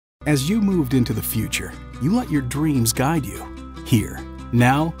As you moved into the future, you let your dreams guide you. Here,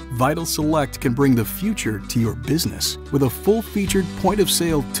 now, Vital Select can bring the future to your business with a full-featured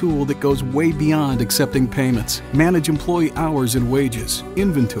point-of-sale tool that goes way beyond accepting payments. Manage employee hours and wages,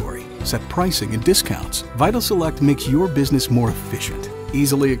 inventory, set pricing and discounts. Vital Select makes your business more efficient.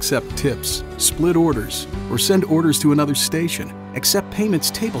 Easily accept tips, split orders, or send orders to another station. Accept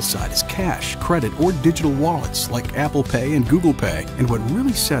payments tableside as cash, credit, or digital wallets like Apple Pay and Google Pay. And what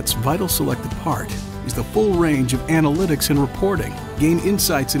really sets Vital Select apart is the full range of analytics and reporting. Gain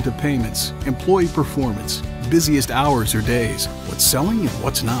insights into payments, employee performance, busiest hours or days, what's selling and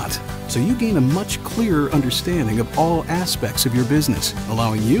what's not. So you gain a much clearer understanding of all aspects of your business,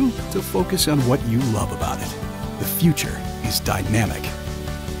 allowing you to focus on what you love about it. The future is dynamic.